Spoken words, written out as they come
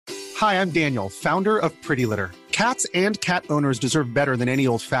Hi, I'm Daniel, founder of Pretty Litter. Cats and cat owners deserve better than any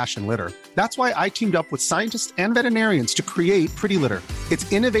old-fashioned litter. That's why I teamed up with scientists and veterinarians to create Pretty Litter.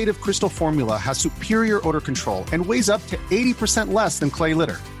 Its innovative crystal formula has superior odor control and weighs up to 80% less than clay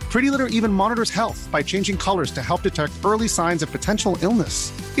litter. Pretty Litter even monitors health by changing colors to help detect early signs of potential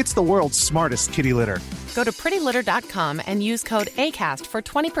illness. It's the world's smartest kitty litter. Go to prettylitter.com and use code ACAST for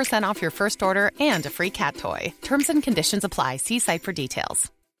 20% off your first order and a free cat toy. Terms and conditions apply. See site for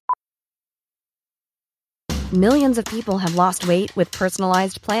details. Millions of people have lost weight with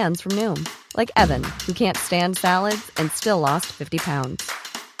personalized plans from Noom. Like Evan, who can't stand salads and still lost 50 pounds.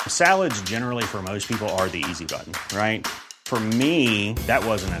 Salads generally for most people are the easy button, right? For me, that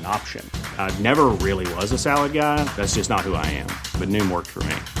wasn't an option. I never really was a salad guy. That's just not who I am. But Noom worked for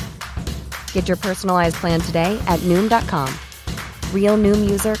me. Get your personalized plan today at Noom.com. Real Noom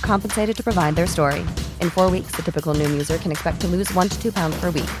user compensated to provide their story. In 4 weeks, the typical Noom user can expect to lose 1 to 2 pounds per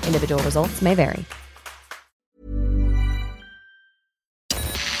week. Individual results may vary.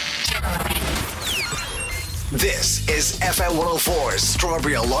 This is FM 104's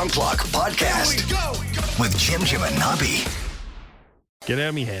Strawberry Alarm Clock Podcast with Jim and Nobby. Get out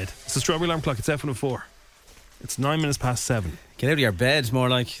of me head. It's the Strawberry Alarm Clock. It's F104. It's 7:09. Get out of your bed, more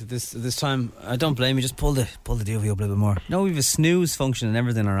like this time. I don't blame you. Just pull the DV up a little bit more. No, we have a snooze function and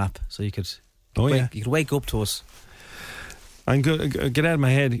everything in our app, so you could. You could wake up to us. I'm good. Get out of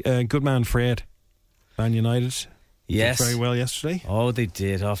my head. Good man, Fred. Man United. Yes, did very well yesterday. Oh, they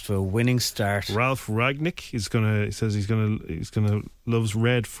did. Off to a winning start. Ralph Ragnick says he's gonna loves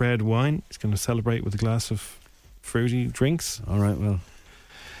red Fred wine. He's gonna celebrate with a glass of fruity drinks. All right, well,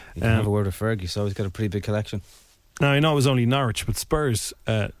 you can have a word with Fergie. So he's got a pretty big collection. Now I know it was only Norwich, but Spurs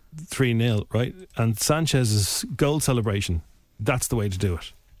 3-0, right? And Sanchez's goal celebration. That's the way to do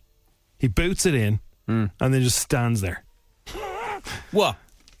it. He boots it in and then just stands there. What?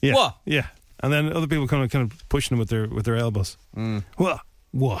 Yeah. What? Yeah. And then other people kind of pushing him with their elbows.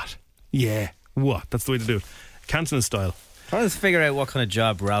 What? Yeah. What? That's the way to do it. Cantona style. Trying to figure out what kind of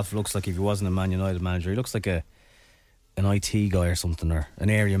job Ralph looks like if he wasn't a Man United manager. He looks like an IT guy or something, or an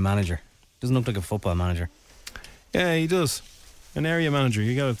area manager. Doesn't look like a football manager. Yeah, he does. An area manager.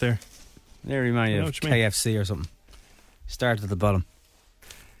 You got it there. An area manager of KFC or something. Started at the bottom.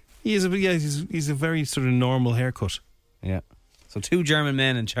 He's a very sort of normal haircut. Yeah. So 2 German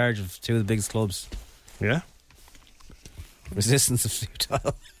men in charge of 2 of the biggest clubs. Yeah. Resistance of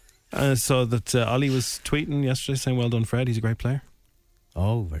futile. So that Ollie was tweeting yesterday saying, "Well done, Fred. He's a great player."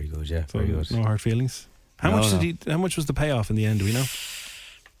 Oh, very good. Yeah, very good. No hard feelings. How much was the payoff in the end? Do we know?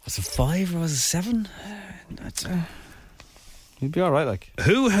 Was it 5 or was it 7? He'd be all right. Like,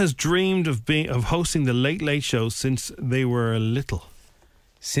 who has dreamed of hosting the Late Late Show since they were little?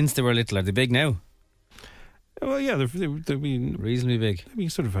 Since they were little, are they big now? Well, yeah, they're being reasonably big. They're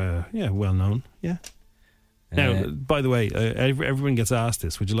being sort of well known. Yeah. Now, by the way, everyone gets asked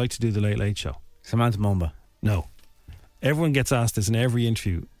this. Would you like to do the Late Late Show? Samantha Mumba. No. Everyone gets asked this in every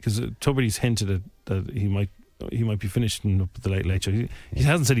interview because Tubridy's hinted that he might be finishing up the Late Late Show. He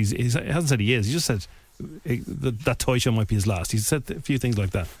hasn't said he hasn't said he is. He just said that toy show might be his last. He's said a few things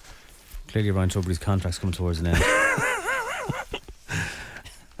like that. Clearly, Ryan Tubridy's contract's coming towards an end.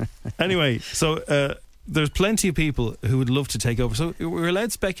 Anyway, so there's plenty of people who would love to take over. So we're allowed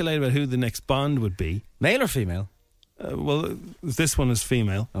to speculate about who the next Bond would be. Male or female? Well, this one is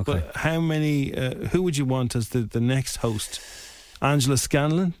female. Okay. But how many? Who would you want as the next host? Angela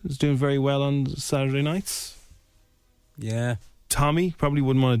Scanlon is doing very well on Saturday nights. Yeah. Tommy probably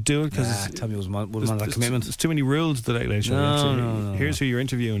wouldn't want to do it because Tommy wouldn't want that commitment. There's too many rules to the Late Late Show. No. Here's who you're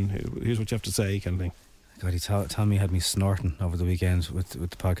interviewing. Here's what you have to say, kind of thing. God, Tommy had me snorting over the weekend with the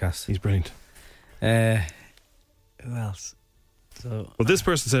podcast. He's brilliant. Who else? So, well, this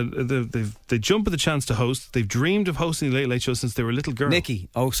person said they jump at the chance to host. They've dreamed of hosting the Late Late Show since they were a little girl. Nikki.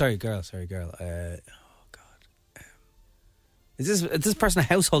 Oh, sorry, girl. Oh, God. Is this person a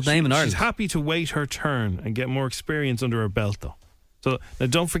household name in Ireland? She's happy to wait her turn and get more experience under her belt, though. So now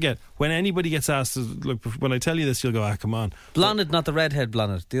don't forget, when anybody gets asked, look, when I tell you this, you'll go, come on. Blonded, not the redhead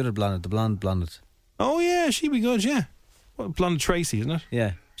blonded. The other blonded, the blonded. Oh, yeah, she'd be good, yeah. Well, Blonded Tracy, isn't it?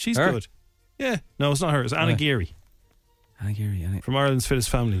 Yeah. She's her? good. Yeah. No, it's not her. It's Anna Geary. Anna Geary. From Ireland's Fittest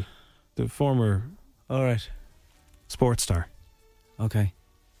Family. The former sports star. Okay.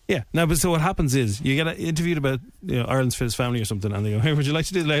 Yeah. Now, but so what happens is you get interviewed about Ireland's Fittest Family or something, and they go, "Hey, would you like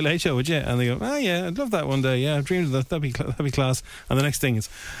to do the Late Late Show? Would you?" And they go, "Oh yeah, I'd love that one day. Yeah, I've dreamed of that. That'd be class." And the next thing is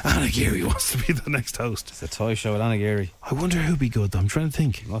Anna Geary wants to be the next host. It's a toy show with Anna Geary. I wonder who'd be good though. I'm trying to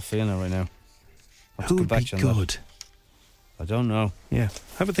think. I'm not feeling it right now. Who'd be good? I don't know. Yeah,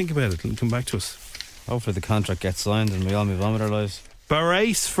 have a think about it and come back to us. Hopefully the contract gets signed and we all move on with our lives.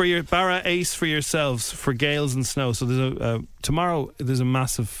 Barra Ace for yourselves for gales and snow. So there's tomorrow there's a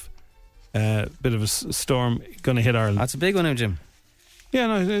massive bit of a storm going to hit Ireland. That's a big one now, Jim. Yeah,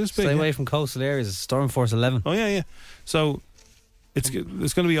 no, it's big. Stay away from coastal areas. It's Storm Force 11. Oh yeah. So there's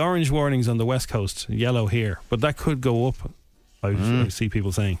going to be orange warnings on the west coast, yellow here, but that could go up. I see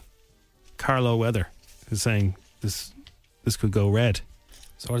people saying. Carlo Weather is saying this could go red.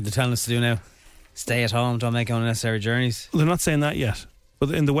 So what are they telling us to do now? Stay at home, don't make unnecessary journeys. Well, they're not saying that yet, but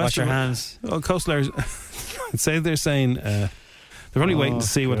in the west, wash your hands. Coastal areas. I'd say they're saying they're only waiting to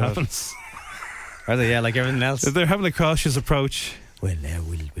see what happens. Are they? Yeah, like everything else. They're having a cautious approach. Well,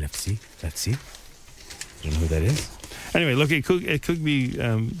 we'll have to see. Let's see. I don't know who that is. Anyway, look, it could be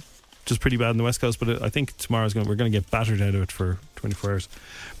just pretty bad on the west coast, but I think we're going to get battered out of it for 24 hours.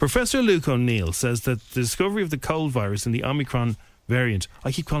 Professor Luke O'Neill says that the discovery of the cold virus in the Omicron variant,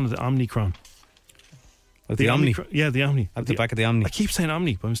 I keep calling it the Omicron. The Omni? Yeah, the Omni. At the back of the Omni. I keep saying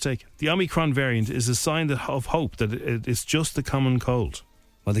Omni by mistake. The Omicron variant is a sign of hope that it's just the common cold.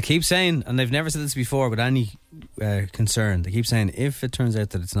 Well, they keep saying, and they've never said this before with any concern, they keep saying if it turns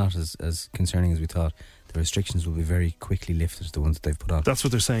out that it's not as concerning as we thought, the restrictions will be very quickly lifted, the ones that they've put on. That's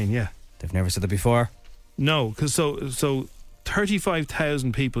what they're saying, yeah. They've never said that before? No, because so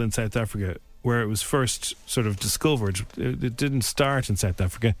 35,000 people in South Africa, where it was first sort of discovered, it didn't start in South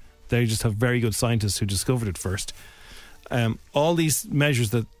Africa. They just have very good scientists who discovered it first. All these measures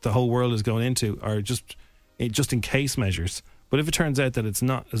that the whole world is going into are just in case measures. But if it turns out that it's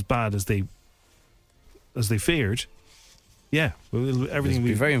not as bad as they feared, yeah, everything would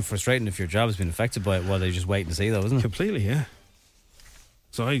be very frustrating if your job has been affected by it while they just wait and see, though, isn't it? Completely, yeah.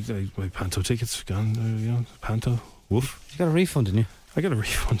 So my Panto tickets gone, Panto, woof. You got a refund, didn't you? I got a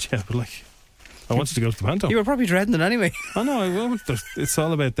refund, yeah, but I wanted to go to the Panto. You were probably dreading it anyway. I know, it's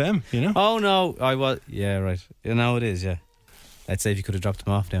all about them, you know? Oh, no, yeah, right. You know it is, yeah. I'd say if you could have dropped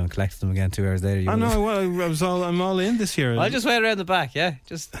them off now and collected them again 2 hours later. I know. Well, I'm all in this year. I'll just wait around the back. Yeah,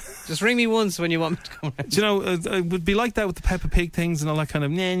 just ring me once when you want me to come around. Do you know, it would be like that with the Peppa Pig things and all that kind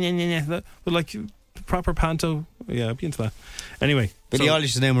of but like proper Panto. Yeah, I'd be into that. Anyway, Billie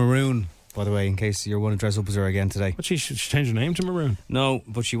Eilish is now Maroon, by the way, in case you want to dress up as her again today. But she should change her name to Maroon. No,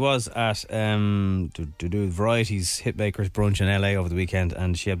 but she was at Variety's Hitmakers brunch in LA over the weekend,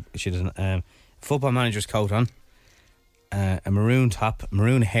 and she had a football manager's coat on. A maroon top,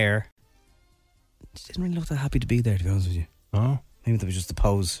 maroon hair. She didn't really look that happy to be there, to be honest with you. Oh, maybe that was just the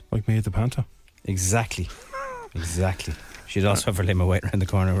pose. Like me at the Panto. Exactly. She'd also have her limo waiting around the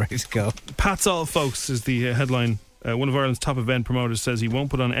corner ready to go. Pat's All Folks is the headline. One of Ireland's top event promoters says he won't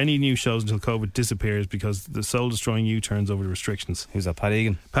put on any new shows until COVID disappears because the soul-destroying U-turns over the restrictions. Who's that, Pat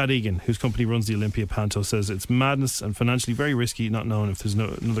Egan? Pat Egan, whose company runs the Olympia Panto, says it's madness and financially very risky, not knowing if there's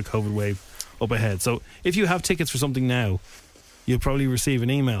another COVID wave up ahead. So if you have tickets for something now, you'll probably receive an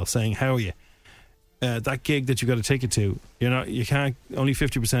email saying, how are you? That gig that you got a ticket to, you can't, only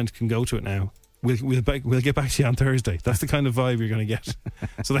 50% can go to it now. We'll get back to you on Thursday. That's the kind of vibe you're going to get.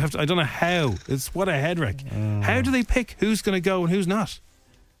 So they have to. I don't know how. It's what a head wreck. How do they pick who's going to go and who's not?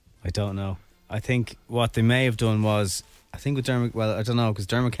 I don't know. I think what they may have done was, with Dermot. Well, I don't know, because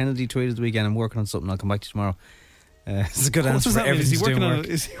Dermot Kennedy tweeted the weekend, "I'm working on something. I'll come back to you tomorrow." It's a good answer for everything.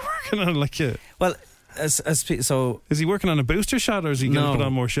 Is he working on like a? Well, so is he working on a booster shot, or is he going to put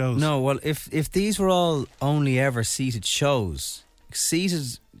on more shows? No. Well, if these were all only ever seated shows,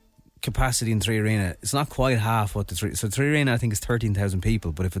 seated capacity in Three Arena, it's not quite half what the Three Arena I think is 13,000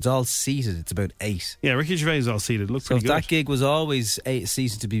 people, but if it's all seated it's about 8. Yeah, Ricky Gervais is all seated. Look pretty good. So if that gig was always 8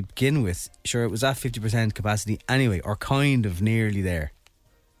 seated to begin with, sure, it was at 50% capacity anyway, or kind of nearly there.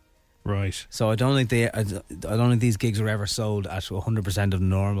 Right. So I don't think these gigs were ever sold at 100% of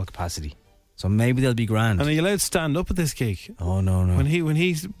normal capacity. So maybe they'll be grand. And are you allowed to stand up at this gig? Oh no. When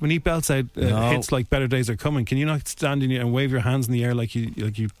he belts out hits like Better Days Are Coming, can you not stand in and wave your hands in the air like you?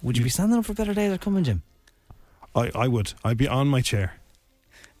 Would you be standing up for Better Days Are Coming, Jim? I would. I'd be on my chair.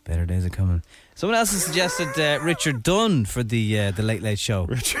 Better Days Are Coming. Someone else has suggested Richard Dunn for the Late Late Show.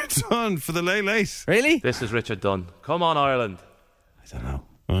 Richard Dunn for the Late Late. Really? This is Richard Dunn. Come on, Ireland. I don't know.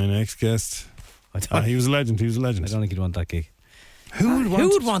 My next guest. He was a legend. I don't think he'd want that gig. Who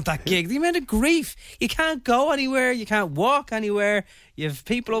would want that gig? The amount of grief. You can't go anywhere. You can't walk anywhere. You have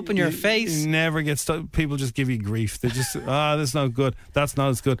people up in your face. You never get stuck. People just give you grief. They just, that's not good. That's not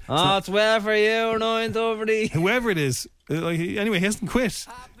as good. It's well for you, 9:30. Whoever it is. Anyway, he hasn't quit.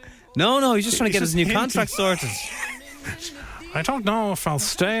 No, he's just trying to get his new contract sorted. I don't know if I'll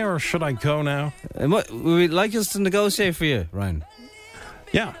stay or should I go now. And what would we like us to negotiate for you, Ryan?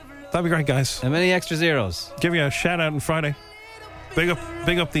 Yeah, that'd be great, guys. How many extra zeros? Give you a shout out on Friday. Big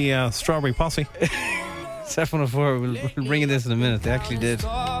up the Strawberry Posse. It's F104. We'll bring in this in a minute. They actually did.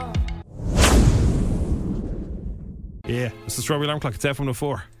 Yeah, it's the Strawberry Alarm Clock. It's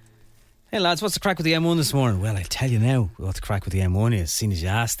F104. Hey lads, what's the crack with the M1 this morning? Well, I'll tell you now what the crack with the M1 is. Seeing as you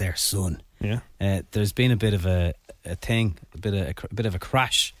asked there, son. Yeah. There's been a bit of a thing, a bit of a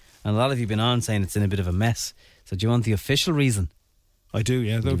crash, and a lot of you have been on saying it's in a bit of a mess. So do you want the official reason? I do,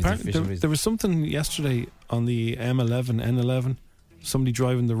 yeah. There was something yesterday on the M11, N11. Somebody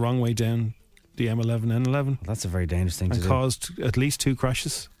driving the wrong way down the M11, N11. Well, that's a very dangerous thing to do. And caused at least 2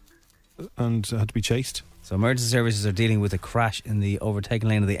 crashes and had to be chased. So emergency services are dealing with a crash in the overtaken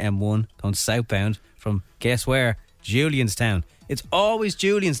lane of the M1 going southbound from, guess where? Julianstown. It's always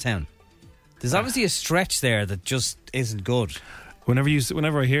Julianstown. There's obviously a stretch there that just isn't good.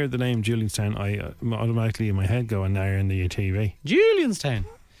 Whenever I hear the name Julianstown, I automatically in my head go an hour in the TV. Julianstown.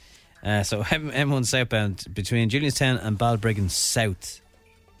 So M1 southbound between Julianstown and Balbriggan South.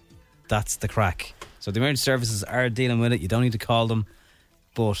 That's the crack. So the emergency services are dealing with it. You don't need to call them,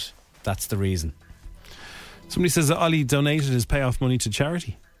 but that's the reason. Somebody says that Ollie donated his payoff money to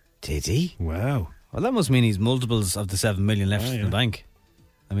charity. Did he? Wow. Well, that must mean he's multiples of the 7 million left in the bank.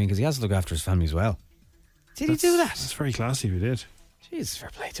 I mean, because he has to look after his family as well. Did he do that? That's very classy if he did. Jeez, fair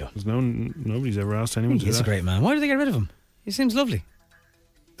play to him. There's nobody's ever asked anyone to do that. He's a great man. Why did they get rid of him? He seems lovely.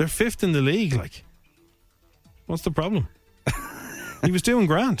 They're 5th in the league, like. What's the problem? He was doing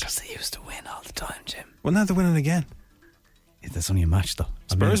grand. Because they used to win all the time, Jim. Well, now they're winning again. That's only a match, though.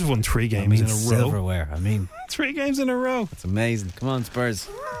 Spurs have won 3 games in a row. Silverware. 3 games in a row. That's amazing. Come on, Spurs.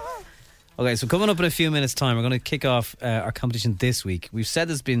 Okay, so coming up in a few minutes' time, we're going to kick off our competition this week. We've said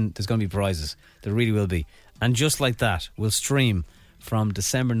there's going to be prizes. There really will be. And just like that, we'll stream from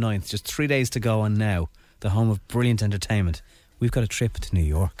December 9th, just 3 days to go on now, the home of brilliant entertainment. We've got a trip to New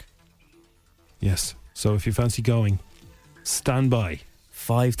York. Yes. So if you fancy going, stand by.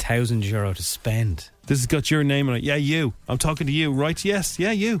 €5,000 to spend. This has got your name on it. Yeah, you. I'm talking to you, right? Yes.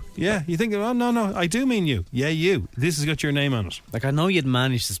 Yeah, you. Yeah. You think, oh, no, I do mean you. Yeah, you. This has got your name on it. Like, I know you'd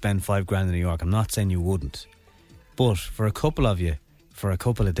manage to spend $5,000 in New York. I'm not saying you wouldn't. But for a couple of you, for a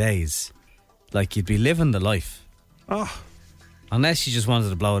couple of days, like, you'd be living the life. Oh. Unless you just wanted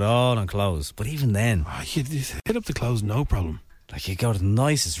to blow it all on clothes. But even then... you'd hit up the clothes, no problem. Like, you go to the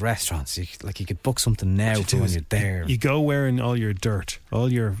nicest restaurants. You could book something now for when you're there. You go wearing all your dirt, all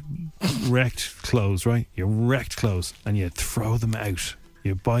your wrecked clothes, right? Your wrecked clothes, and you throw them out.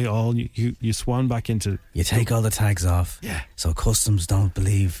 You buy all, you swan back into... You take all the tags off. Yeah. So customs don't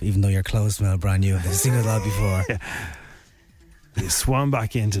believe, even though your clothes smell brand new. They've seen it all before. Yeah. You swan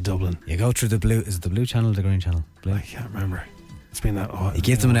back into Dublin. You go through the blue... Is it the blue channel or the green channel? Blue? I can't remember. It's been that... You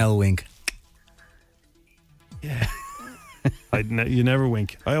give them an L wink. Yeah. You never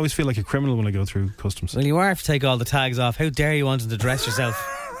wink. I always feel like a criminal when I go through customs. Well, you are to take all the tags off. How dare you want to dress yourself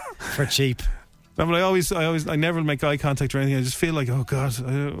for cheap? No, but I never make eye contact or anything. I just feel like, oh God,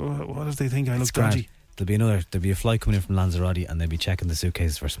 what if they think I look dodgy? There'll be a flight coming in from Lanzarote and they'll be checking the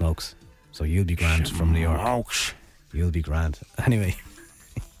suitcases for smokes. So you'll be grand from New York. You'll be grand. Anyway.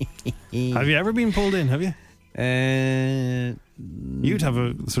 Have you ever been pulled in, have you? You'd have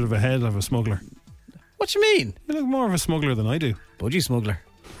a sort of a head of a smuggler. What you mean? You look more of a smuggler than I do. Budgie smuggler.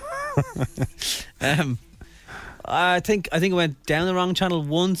 I think I went down the wrong channel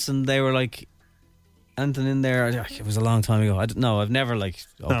once and they were like anything in there. It was a long time ago. I've never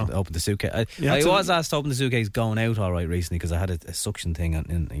opened the suitcase. I was asked to open the suitcase going out all right recently because I had a suction thing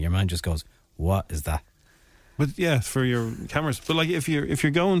and your man just goes, what is that? But yeah, for your cameras. But like if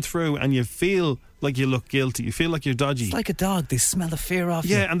you're going through and you feel like you look guilty, you feel like you're dodgy. It's like a dog. They smell the fear off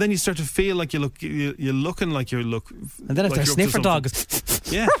you. Yeah, and then you start to feel like you're looking like you look. And then if they're sniffer dogs,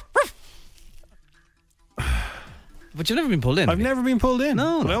 yeah. But you've never been pulled in. I've never been pulled in.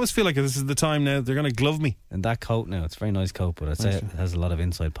 No. But I always feel like this is the time now. They're going to glove me. And that coat now, it's a very nice coat, but I'd say it has a lot of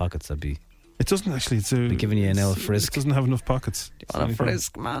inside pockets. It doesn't actually. It's giving you an L frisk. It doesn't have enough pockets. Do you want a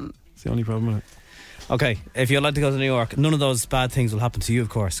frisk, man? It's the only problem with it. Okay, if you'd like to go to New York, none of those bad things will happen to you, of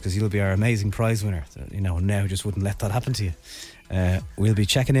course, because you'll be our amazing prize winner. Now just wouldn't let that happen to you. We'll be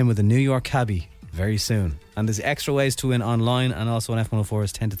checking in with the New York cabbie very soon. And there's extra ways to win online and also on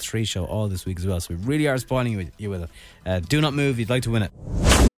F104's 10 to 3 show all this week as well. So we really are spoiling you with it. Do not move, you'd like to win it.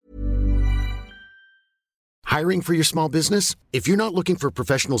 Hiring for your small business? If you're not looking for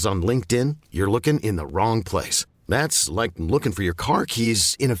professionals on LinkedIn, you're looking in the wrong place. That's like looking for your car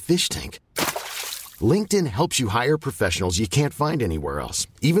keys in a fish tank. LinkedIn helps you hire professionals you can't find anywhere else,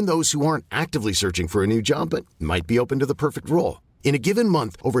 even those who aren't actively searching for a new job but might be open to the perfect role. In a given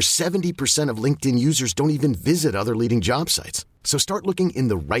month, over 70% of LinkedIn users don't even visit other leading job sites. So start looking in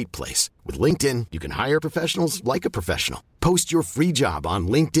the right place. With LinkedIn, you can hire professionals like a professional. Post your free job on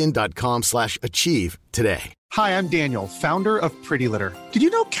linkedin.com/achieve today. Hi, I'm Daniel, founder of Pretty Litter. Did you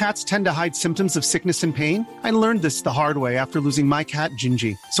know cats tend to hide symptoms of sickness and pain? I learned this the hard way after losing my cat,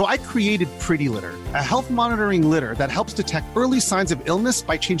 Gingy. So I created Pretty Litter, a health monitoring litter that helps detect early signs of illness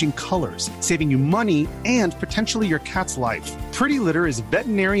by changing colors, saving you money and potentially your cat's life. Pretty Litter is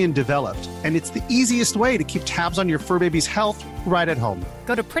veterinarian developed, and it's the easiest way to keep tabs on your fur baby's health right at home.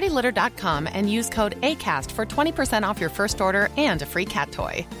 Go to prettylitter.com and use code ACAST for 20% off your first order and a free cat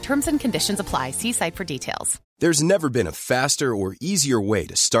toy. Terms and conditions apply. See site for details. There's never been a faster or easier way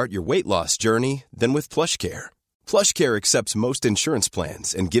to start your weight loss journey than with PlushCare. PlushCare accepts most insurance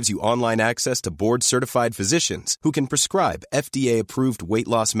plans and gives you online access to board-certified physicians who can prescribe FDA-approved weight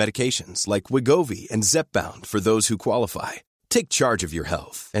loss medications like Wegovy and Zepbound for those who qualify. Take charge of your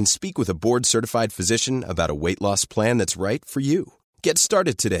health and speak with a board-certified physician about a weight loss plan that's right for you. Get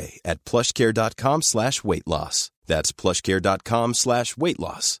started today at plushcare.com/weight loss. That's plushcare.com/weight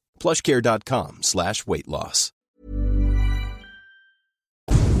loss. plushcare.com/weight loss.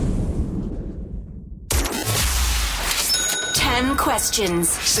 Ten questions.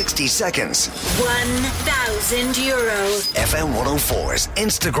 60 seconds. €1,000. FM 104's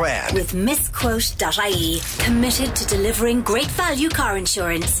Instagram. With misquote.ie. Committed to delivering great value car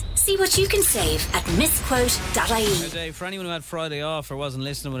insurance. See what you can save at misquote.ie. Dave, for anyone who had Friday off or wasn't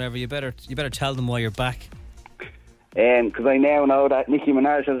listening, whatever, you better tell them why you're back. Because I now know that Nicki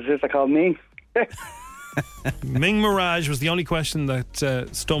Minaj has a sister called Ming. Ming Mirage was the only question that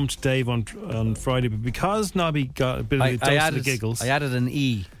stumped Dave on Friday, but because Nobby got a bit of the giggles, I added an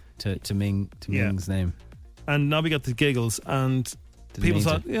E to Ming's name, and Nobby got the giggles, and people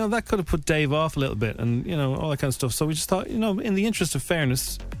thought that could have put Dave off a little bit, and all that kind of stuff. So we just thought, in the interest of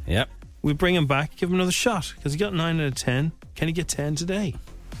fairness, we bring him back, give him another shot, because he got 9 out of 10. Can he get 10 today?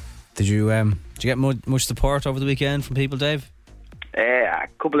 Did you get much support over the weekend from people, Dave? A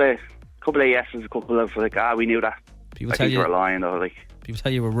couple of yeses, a couple of we knew that. People tell you were lying though. People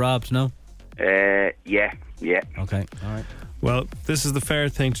tell you were robbed, no? Yeah. Okay, all right. Well, this is the fair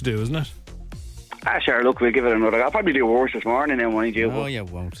thing to do, isn't it? Sure. Look, we'll give it another. I'll probably do worse this morning then, mind you. Oh, you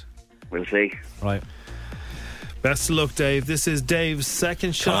won't. We'll see. Right. Best of luck, Dave. This is Dave's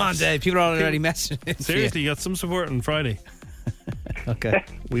second shot. Come on, Dave. People are already messaging. Seriously, you got some support on Friday. Okay.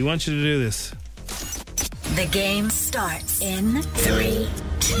 We want you to do this. The game starts in 3,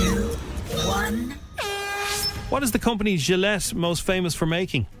 2, 1. What is the company Gillette most famous for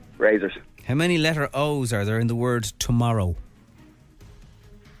making? Razors. How many letter O's are there in the word tomorrow?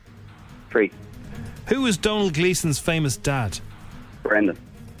 3. Who is Donald Gleason's famous dad? Brendan.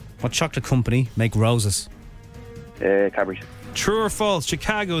 What chocolate company make roses? Cadbury's. True or false?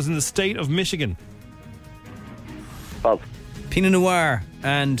 Chicago is in the state of Michigan. False. Pinot Noir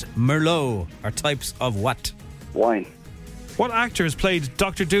and Merlot are types of what? Wine. What actor has played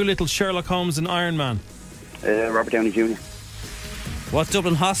Dr. Dolittle, Sherlock Holmes and Iron Man? Robert Downey Jr. What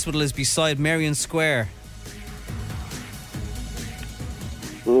Dublin hospital is beside Merrion Square?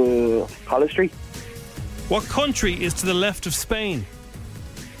 Hollis Street. What country is to the left of Spain?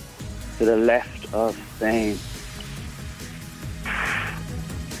 To the left of Spain.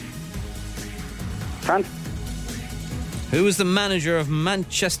 France. Who is the manager of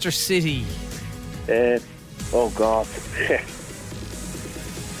Manchester City? Oh God.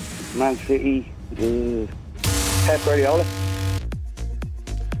 Man City. Pep Guardiola.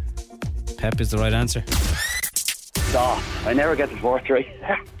 Pep is the right answer. I never get the fourth right.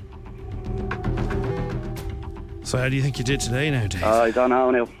 So how do you think you did today now, Dave? I don't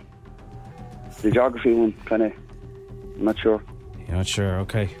know now. The geography one, kind of, I'm not sure. You're not sure,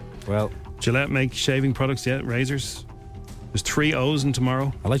 okay. Well, Gillette make shaving products yet? Razors? There's 3 O's in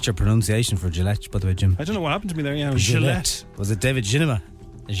tomorrow. I liked your pronunciation for Gillette, by the way, Jim. I don't know what happened to me there. Yeah, Gillette. Was it David Ginema?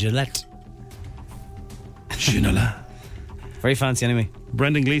 Gillette. Ginola. Very fancy anyway.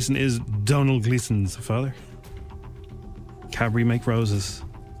 Brendan Gleeson is Donald Gleeson's father. Cadbury make roses.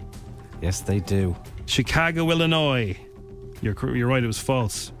 Yes, they do. Chicago, Illinois. You're right, it was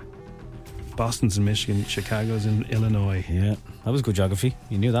false. Boston's in Michigan, Chicago's in Illinois. Yeah, that was good geography.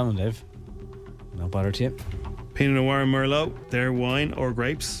 You knew that one, Dave. No bother to you. Pinot Noir and Merlot, their wine or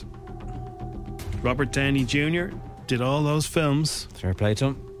grapes. Robert Downey Jr. did all those films. Fair play to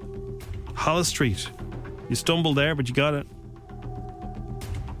him. Hollis Street. You stumbled there, but you got it.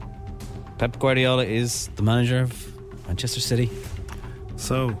 Pep Guardiola is the manager of Manchester City.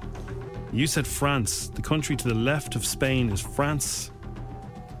 So, you said France. The country to the left of Spain is France.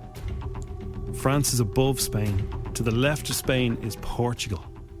 France is above Spain. To the left of Spain is Portugal.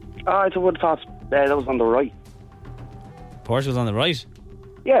 I would have thought that was on the right. Portugal's on the right.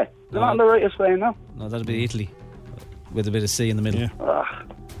 Yeah, they're not on the right of Spain now. No, that'd be Italy. With a bit of sea in the middle. Yeah.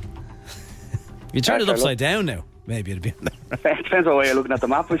 If you turn it upside down now, maybe it'd be on there. Depends on where you're looking at the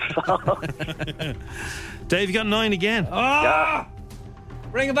map, I Dave, you got 9 again. Yeah.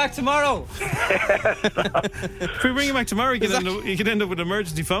 Bring it back tomorrow. If we bring it back tomorrow, you could end up with an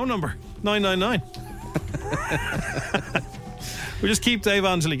emergency phone number 999. We'll just keep Dave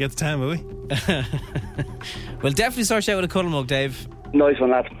on until he gets 10, will we? We'll definitely sort you out with a cuddle mug, Dave. Nice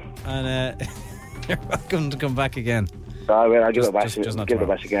one, lad. And you're welcome to come back again. I'll give it back. Just not give it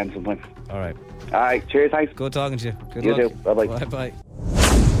tomorrow. back again sometime. All right. All right. Cheers. Thanks. Good talking to you. Good You luck. too. Bye-bye. Bye-bye.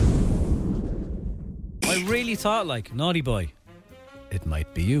 I really thought, like, naughty boy, it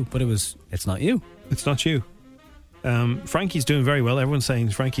might be you, but it's not you. It's not you. Frankie's doing very well. Everyone's saying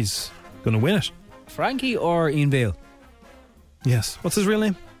Frankie's going to win it. Frankie or Ian Beale? Yes. What's his real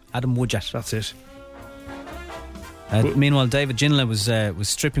name? Adam Woodjet. That's it. Meanwhile, David Ginola was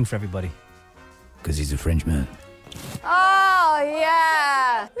stripping for everybody because he's a Frenchman. Oh,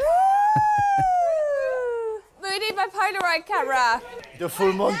 yeah. We need my Polaroid camera. The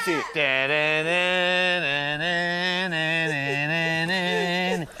full Monty.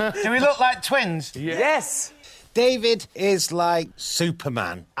 Do we look like twins? Yes. David is like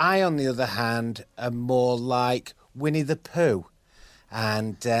Superman. I, on the other hand, am more like Winnie the Pooh.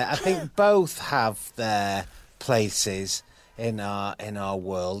 And I think both have their places in our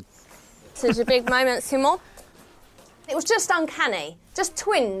world. Such a big moment, Simon. It was just uncanny. Just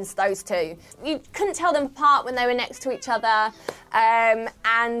twins, those two. You couldn't tell them apart when they were next to each other.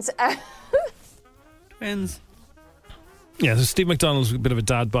 Twins. Yeah, so Steve McDonald's a bit of a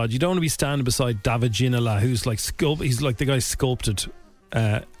dad bod. You don't want to be standing beside David Ginola, who's like he's like the guy sculpted.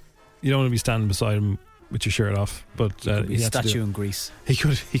 You don't want to be standing beside him with your shirt off. But He could be a had to do statue it. in Greece. He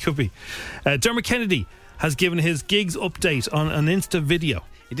could be. Dermot Kennedy has given his gigs update on an Insta video.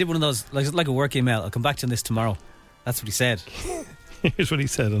 He did one of those, like a work email. I'll come back to this tomorrow. That's what he said. Here's what he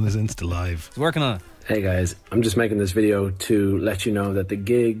said on his Insta Live. He's working on it. Hey guys, I'm just making this video to let you know that the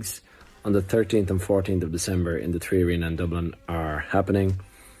gigs on the 13th and 14th of December in the 3 Arena in Dublin are happening.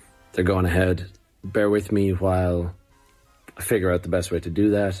 They're going ahead. Bear with me while I figure out the best way to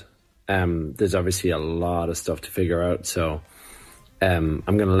do that. There's obviously a lot of stuff to figure out, so I'm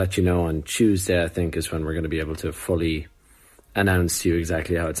going to let you know on Tuesday, I think, is when we're going to be able to fully announce to you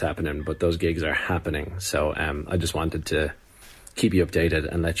exactly how it's happening, but those gigs are happening, so I just wanted to keep you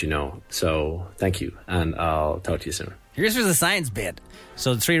updated and let you know. So thank you, and I'll talk to you soon. Here's for the science bit.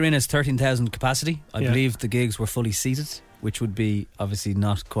 So the 3 Arena is 13,000 capacity. I believe the gigs were fully seated, which would be obviously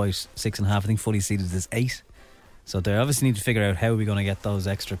not quite 6.5. I think fully seated is 8. So they obviously need to figure out how we're going to get those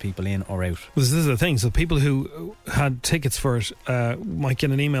extra people in or out. Well, this is the thing. So people who had tickets for it might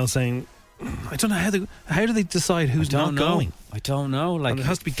get an email saying, I don't know how do they decide who's not going? I don't know. Like, and there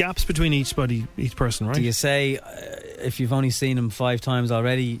has to be gaps between each person, right? Do you say if you've only seen him 5 times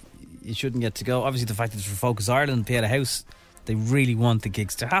already, you shouldn't get to go? Obviously, the fact that it's for Focus Ireland, Pieta House, they really want the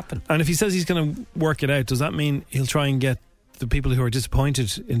gigs to happen. And if he says he's going to work it out, does that mean he'll try and get the people who are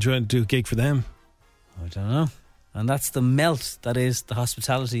disappointed in trying to do a gig for them? I don't know. And that's the melt that is the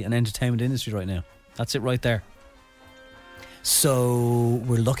hospitality and entertainment industry right now. That's it right there. So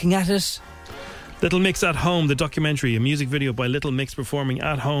we're looking at it. Little Mix at Home, the documentary, a music video by Little Mix performing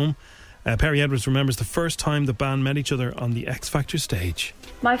at home. Perry Edwards remembers the first time the band met each other on the X Factor stage.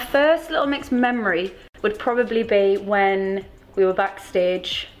 My first Little Mix memory would probably be when we were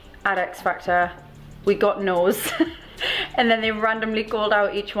backstage at X Factor. We got no's and then they randomly called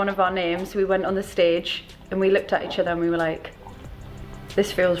out each one of our names. We went on the stage and we looked at each other and we were like,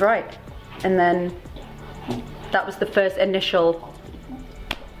 this feels right. And then that was the first initial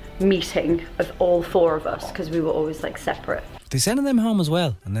meeting of all 4 of us, because we were always like separate. They sent them home as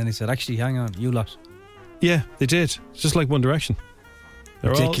well, and then they said, actually, hang on, you lot. Yeah, they did. It's just like One Direction.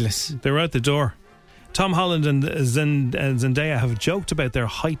 Ridiculous. They were out the door. Tom Holland and Zendaya have joked about their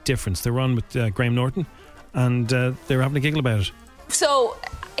height difference. They were on with Graham Norton, and they were having a giggle about it. So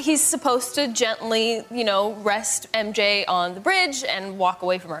he's supposed to gently, rest MJ on the bridge and walk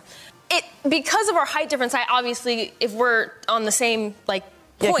away from her. Because of our height difference, I obviously, if we're on the same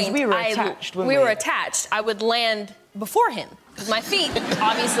point, we were attached, weren't we were attached. I would land before him because my feet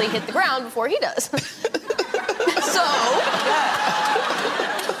obviously hit the ground before he does. So,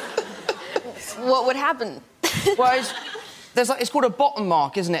 what would happen? Well, it's called a bottom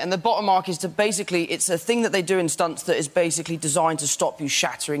mark, isn't it? And the bottom mark is it's a thing that they do in stunts that is basically designed to stop you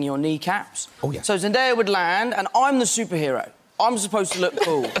shattering your kneecaps. Oh, yeah. So Zendaya would land, and I'm the superhero. I'm supposed to look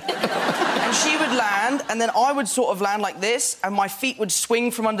cool. And And she would land, and then I would sort of land like this, and my feet would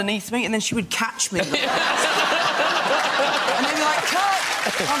swing from underneath me, and then she would catch me. And they'd be like, cut!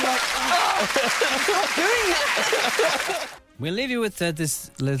 I'm like, stop doing that! We'll leave you with this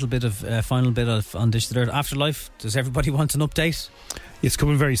little bit of final bit on Dish the Dirt. Afterlife, does everybody want an update? It's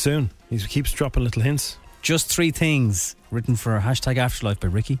coming very soon. He keeps dropping little hints. Just 3 things written for #Afterlife by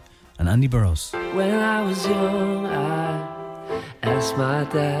Ricky and Andy Burrows. When I was young, I asked my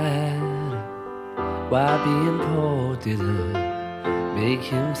dad why being poor didn't make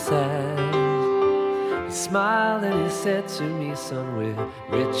him sad. He smiled and he said to me, son, we're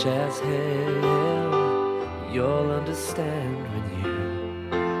rich as hell. You'll understand when you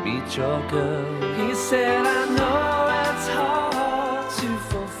meet your girl. He said, I know it's hard to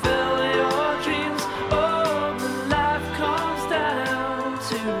fulfill your dreams. Oh, but life comes down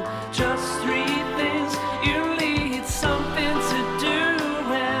to just 3 things. You need something to do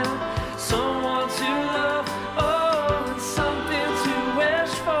and someone to love. Oh, and something to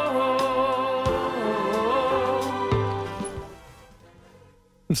wish for.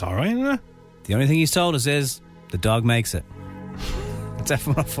 It's all right, isn't it? The only thing he's told us is the dog makes it. It's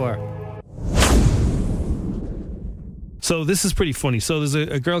F104. So this is pretty funny. So there's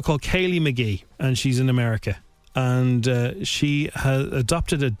a girl called Kaylee McGee, and she's in America. And she has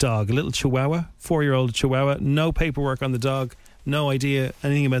adopted a dog, a little Chihuahua, 4-year-old Chihuahua. No paperwork on the dog, no idea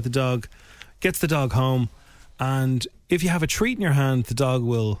anything about the dog. Gets the dog home, and if you have a treat in your hand, the dog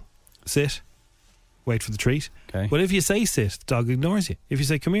will sit, wait for the treat. Okay. But if you say sit, the dog ignores you. If you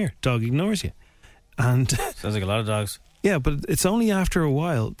say come here, dog ignores you. And sounds like a lot of dogs. Yeah, but it's only after a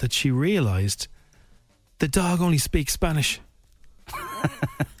while that she realised the dog only speaks Spanish.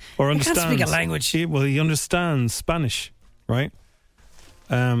 Or understands. He can't speak a language. He understands Spanish, right?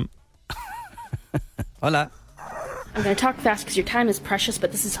 Hola. I'm going to talk fast because your time is precious,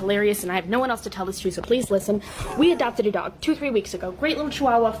 but this is hilarious and I have no one else to tell this to, so please listen. We adopted a dog 2-3 weeks ago. Great little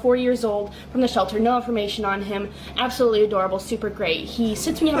Chihuahua, 4 years old, from the shelter. No information on him. Absolutely adorable, super great. He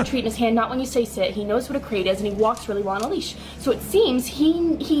sits when you have a treat in his hand, not when you say sit. He knows what a crate is, and he walks really well on a leash. So it seems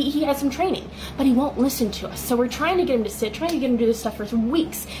he has some training, but he won't listen to us. So we're trying to get him to sit, trying to get him to do this stuff for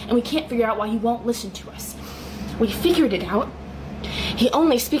weeks, and we can't figure out why he won't listen to us. We figured it out. He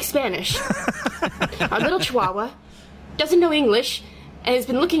only speaks Spanish. Our little Chihuahua doesn't know English and has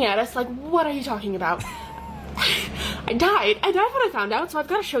been looking at us like, what are you talking about? I died when I found out, so I've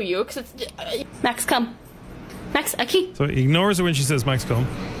got to show you because it's Max, come. Max, aquí. So he ignores her when she says Max, come,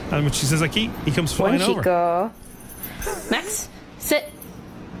 and when she says aquí, he comes flying over. Chico. Max, sit.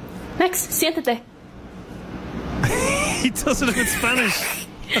 Max, siéntate. He does it in Spanish.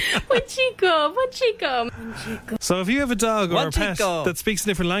 Buen chico. So if you have a dog or a pet that speaks a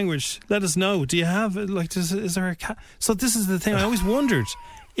different language, let us know. Do you have, like, is there a cat? So this is the thing I always wondered.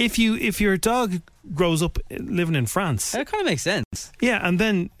 If your dog grows up living in France, that kind of makes sense. Yeah, and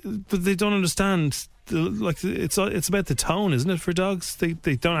then but they don't understand. Like it's about the tone, isn't it? For dogs,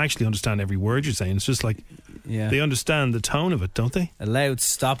 they don't actually understand every word you're saying. It's just like they understand the tone of it, don't they? A loud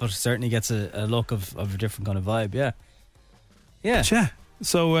stop it certainly gets a look of a different kind of vibe. Yeah. But yeah.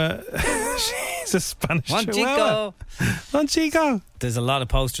 So she's a Spanish Chihuahua. One Chico. There's a lot of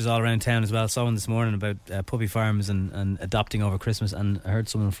posters all around town as well. I saw one this morning about puppy farms and adopting over Christmas, and I heard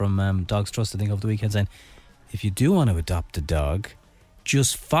someone from Dogs Trust, I think, over the weekend saying, if you do want to adopt a dog,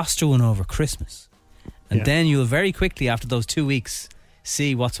 just foster one over Christmas, and then you'll very quickly, after those 2 weeks,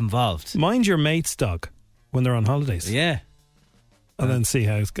 see what's involved. Mind your mate's dog when they're on holidays. Yeah. And then see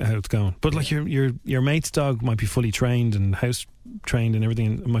how it's going. But like your mate's dog might be fully trained and house trained and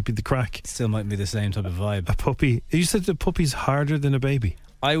everything. It might be the crack. It still might be the same type of vibe. A puppy. You said the puppy's harder than a baby.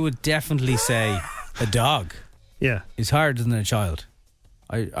 I would definitely say a dog. Yeah, is harder than a child.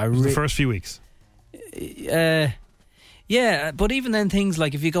 The first few weeks. Yeah, but even then, things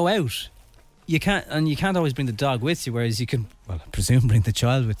like if you go out, you can't always bring the dog with you. Whereas you can, well, I presume, bring the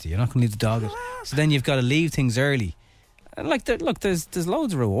child with you. You're not going to leave the dog with. So then you've got to leave things early. And like, there's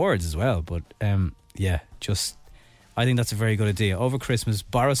loads of rewards as well. But I think that's a very good idea. Over Christmas,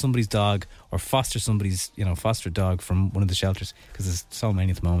 borrow somebody's dog or foster somebody's, foster dog from one of the shelters, because there's so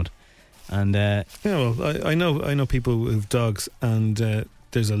many at the moment. And I know people who've dogs, and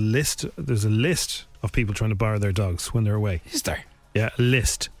there's a list of people trying to borrow their dogs when they're away. Is there? Yeah, a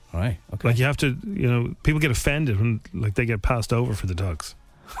list. All right. Okay. Like you have to, people get offended when like they get passed over for the dogs.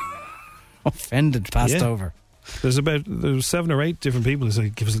 Passed over. There's 7 or 8 different people who say,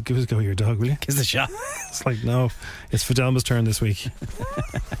 give us a go at your dog, will you? Give us a shot. It's like, no, it's Fidelma's turn this week.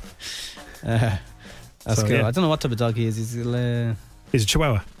 That's cool. Yeah. I don't know what type of dog he is. He's a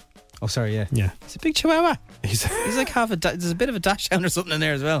Chihuahua. Oh, sorry, yeah. Yeah. He's a big chihuahua. He's like there's a bit of a dash down or something in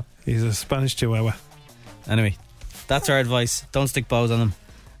there as well. He's a Spanish chihuahua. Anyway, that's our advice. Don't stick bows on them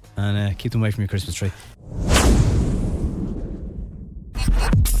and keep them away from your Christmas tree.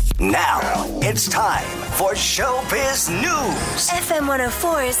 Now it's time for Showbiz News. FM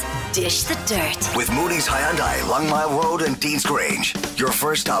 104's Dish the Dirt. With Mooney's Hyundai, Long Mile Road and Dean's Grange. Your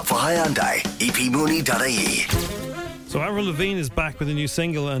first stop for Hyundai, epmooney.ie. So Avril Lavigne is back with a new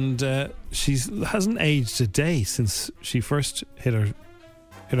single, and she hasn't aged a day since she first hit our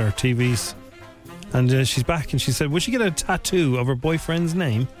TVs. And she's back, and she said, would she get a tattoo of her boyfriend's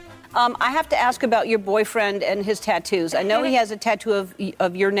name? I have to ask about your boyfriend and his tattoos. I know he has a tattoo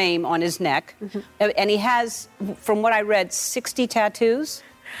of your name on his neck, and he has, from what I read, 60 tattoos.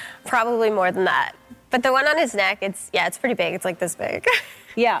 Probably more than that. But the one on his neck, it's pretty big. It's like this big.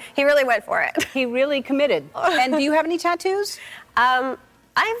 Yeah. He really went for it. He really committed. And do you have any tattoos? I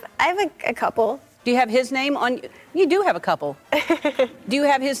have a couple. Do you have his name on you? You do have a couple. Do you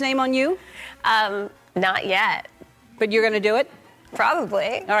have his name on you? Not yet. But you're going to do it?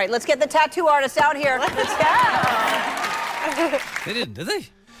 Probably. All right, let's get the tattoo artist out here. Let's go. They didn't, did they?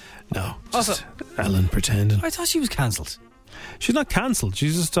 No. Just Ellen pretending. I thought she was cancelled. She's not cancelled.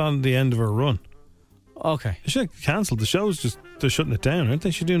 She's just on the end of her run. Okay. She's not cancelled. The show's they're shutting it down, aren't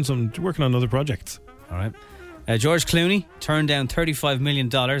they? She's doing working on other projects. All right. George Clooney turned down $35 million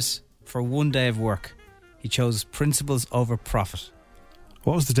for one day of work. He chose principles over profit.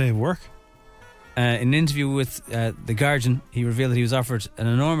 What was the day of work? In an interview with The Guardian, he revealed that he was offered an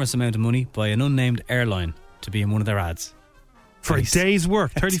enormous amount of money by an unnamed airline to be in one of their ads. For a day's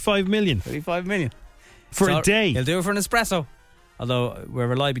work, 35 million. 35 million. For a day. He'll do it for an espresso. Although, we're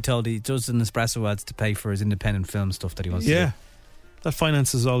reliably told he does an espresso ads to pay for his independent film stuff that he wants to do. Yeah. That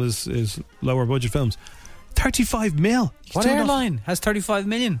finances all his lower budget films. 35 mil. What airline has 35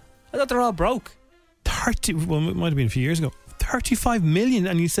 million? I thought they're all broke. Well, it might have been a few years ago. 35 million,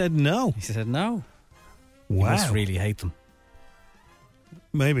 and you said no. He said no. Wow. You must really hate them.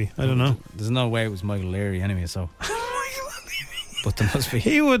 Maybe. I don't know. There's no way it was Michael Leary anyway, so. But there must be.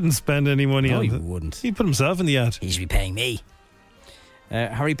 He wouldn't spend any money on it. No, he wouldn't. He'd put himself in the ad. He should be paying me.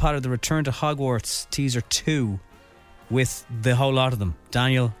 Harry Potter, The Return to Hogwarts teaser 2 with the whole lot of them.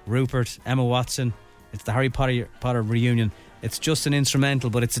 Daniel, Rupert, Emma Watson. It's the Harry Potter reunion. It's just an instrumental,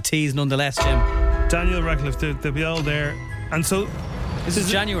 but it's a tease nonetheless, Jim. Daniel Radcliffe, they'll be all there. And so... This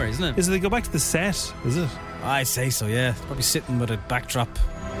is January, isn't it? Is it they go back to the set, is it? I say so, yeah. Probably sitting with a backdrop.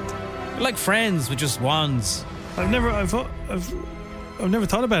 Like Friends with just wands. I've never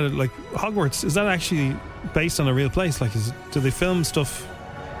thought about it. Like Hogwarts, is that actually based on a real place? Like, do they film stuff?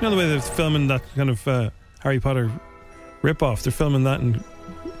 You know the way they're filming that kind of Harry Potter rip-off? They're filming that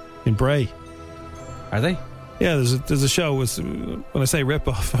in Bray. Are they? Yeah, there's a show. When I say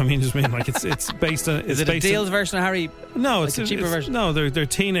rip-off, I mean like it's based on. Is it a Deal's version of Harry? No, it's a cheaper version. No, they're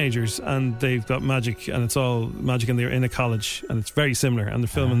teenagers and they've got magic, and it's all magic, and they're in a college, and it's very similar, and they're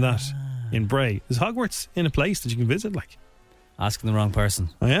filming that in Bray. Is Hogwarts in a place that you can visit? Like, asking the wrong person.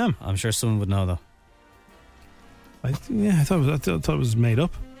 I am. I'm sure someone would know though. I thought it was made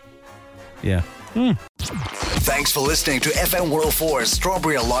up. Yeah. Thanks for listening to FM 104's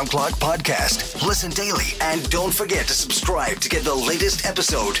Strawberry Alarm Clock podcast. Listen daily and don't forget to subscribe to get the latest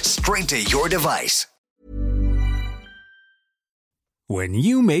episode straight to your device. When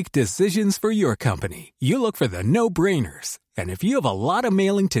you make decisions for your company, you look for the no-brainers. And if you have a lot of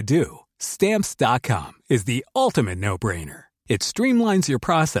mailing to do, Stamps.com is the ultimate no-brainer. It streamlines your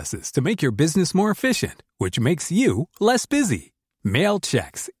processes to make your business more efficient, which makes you less busy. Mail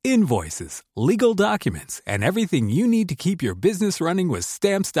checks, invoices, legal documents, and everything you need to keep your business running with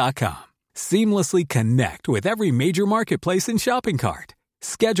Stamps.com. Seamlessly connect with every major marketplace and shopping cart.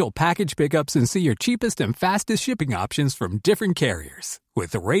 Schedule package pickups and see your cheapest and fastest shipping options from different carriers.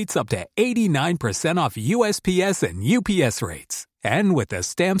 With rates up to 89% off USPS and UPS rates. And with the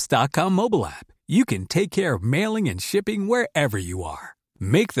Stamps.com mobile app, you can take care of mailing and shipping wherever you are.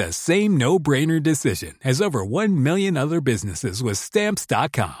 Make the same no-brainer decision as over 1 million other businesses with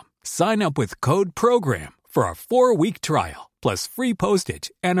Stamps.com. Sign up with code PROGRAM for a 4-week trial, plus free postage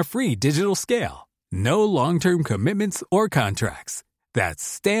and a free digital scale. No long-term commitments or contracts. That's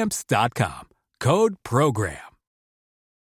Stamps.com. Code PROGRAM.